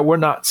that we're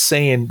not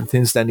saying the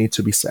things that need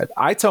to be said.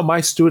 I tell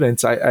my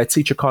students, I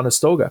teach at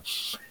Conestoga,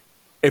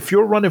 if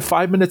you're running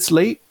 5 minutes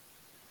late,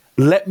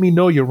 let me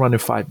know you're running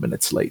 5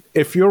 minutes late.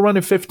 If you're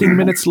running 15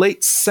 minutes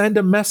late, send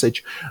a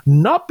message.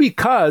 Not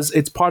because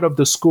it's part of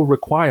the school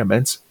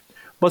requirements,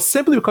 but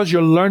simply because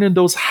you're learning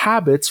those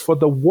habits for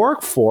the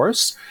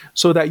workforce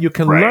so that you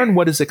can learn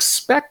what is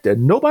expected.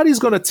 Nobody's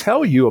going to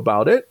tell you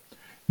about it.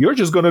 You're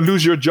just going to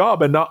lose your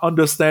job and not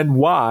understand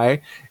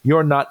why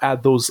you're not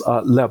at those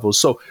levels.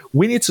 So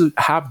we need to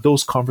have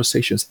those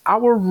conversations.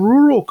 Our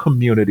rural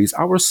communities,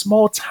 our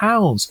small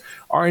towns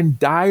are in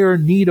dire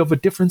need of a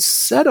different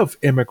set of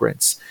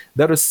immigrants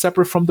that are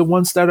separate from the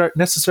ones that are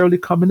necessarily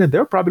coming in.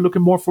 They're probably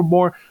looking for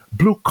more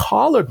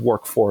blue-collared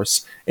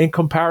workforce in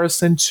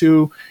comparison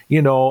to,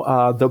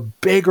 the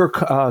bigger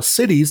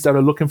cities that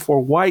are looking for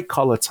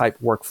white-collar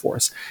type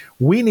workforce.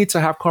 We need to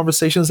have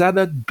conversations at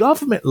a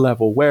government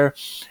level where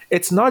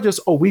it's not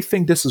just, we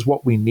think this is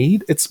what we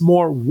need. It's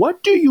more,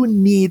 what do you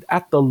need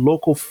at the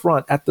local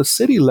front, at the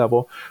city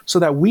level, so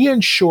that we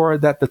ensure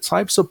that the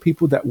types of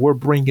people that we're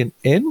bringing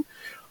in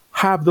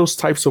have those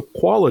types of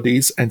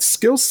qualities and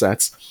skill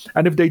sets.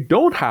 And if they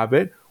don't have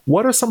it,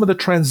 what are some of the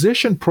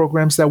transition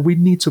programs that we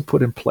need to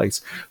put in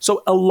place?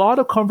 So a lot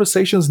of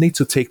conversations need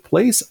to take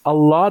place. A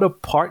lot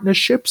of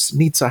partnerships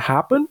need to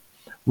happen.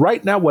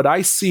 Right now, what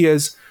I see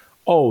is,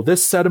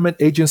 this settlement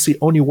agency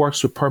only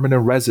works with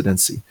permanent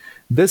residency.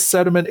 This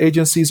settlement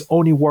agencies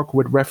only work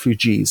with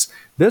refugees.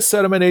 This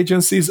settlement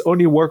agencies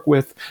only work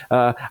with,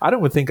 I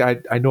don't even think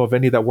I know of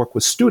any that work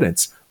with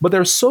students. But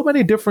there are so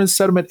many different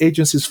settlement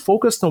agencies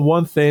focused on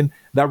one thing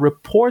that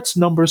reports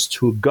numbers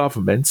to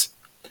government.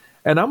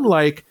 And I'm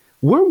like,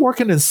 we're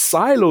working in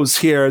silos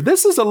here.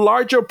 This is a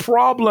larger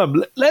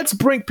problem. Let's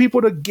bring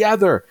people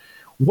together.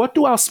 What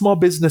do our small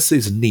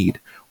businesses need?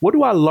 What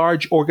do our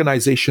large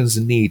organizations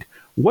need?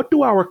 What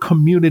do our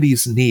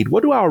communities need?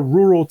 What do our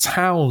rural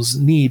towns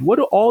need? What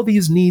do all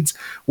these needs,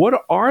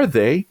 what are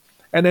they?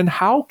 And then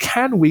how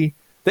can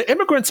the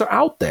immigrants are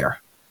out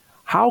there.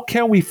 How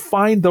can we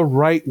find the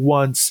right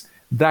ones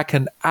that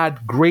can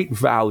add great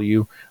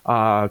value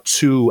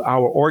to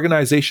our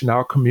organization,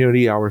 our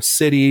community, our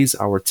cities,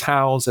 our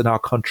towns, and our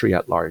country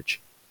at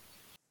large?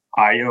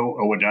 Ayo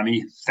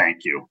Owodunni,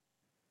 thank you.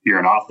 You're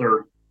an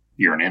author,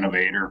 you're an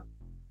innovator,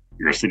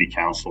 you're a city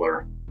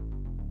councillor,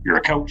 you're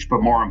a coach,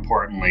 but more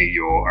importantly,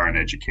 you are an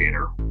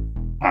educator.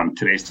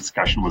 Today's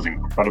discussion was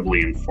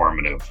incredibly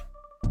informative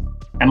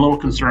and a little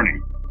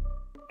concerning.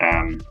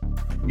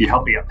 You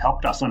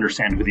helped us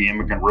understand who the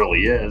immigrant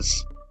really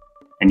is,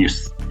 and you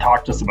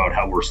talked to us about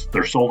how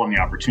they're sold on the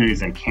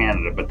opportunities in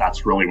Canada, but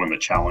that's really when the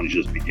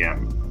challenges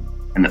begin.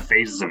 And the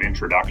phases of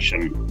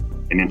introduction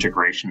and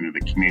integration into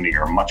the community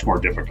are much more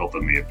difficult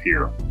than they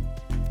appear.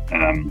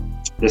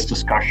 This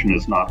discussion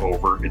is not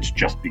over, it's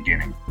just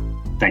beginning.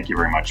 Thank you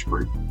very much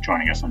for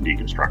joining us on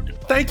Deconstructed.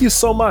 Thank you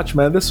so much,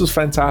 man. This was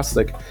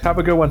fantastic. Have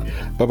a good one.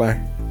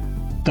 Bye-bye.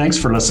 Thanks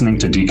for listening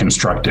to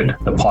Deconstructed,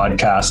 the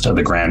podcast of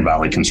the Grand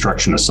Valley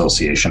Construction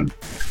Association.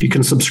 You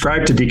can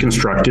subscribe to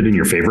Deconstructed in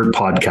your favorite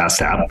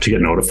podcast app to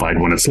get notified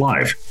when it's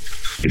live.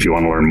 If you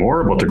want to learn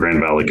more about the Grand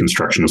Valley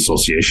Construction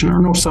Association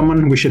or know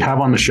someone we should have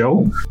on the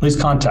show, please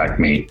contact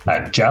me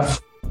at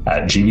jeff@gvca.org.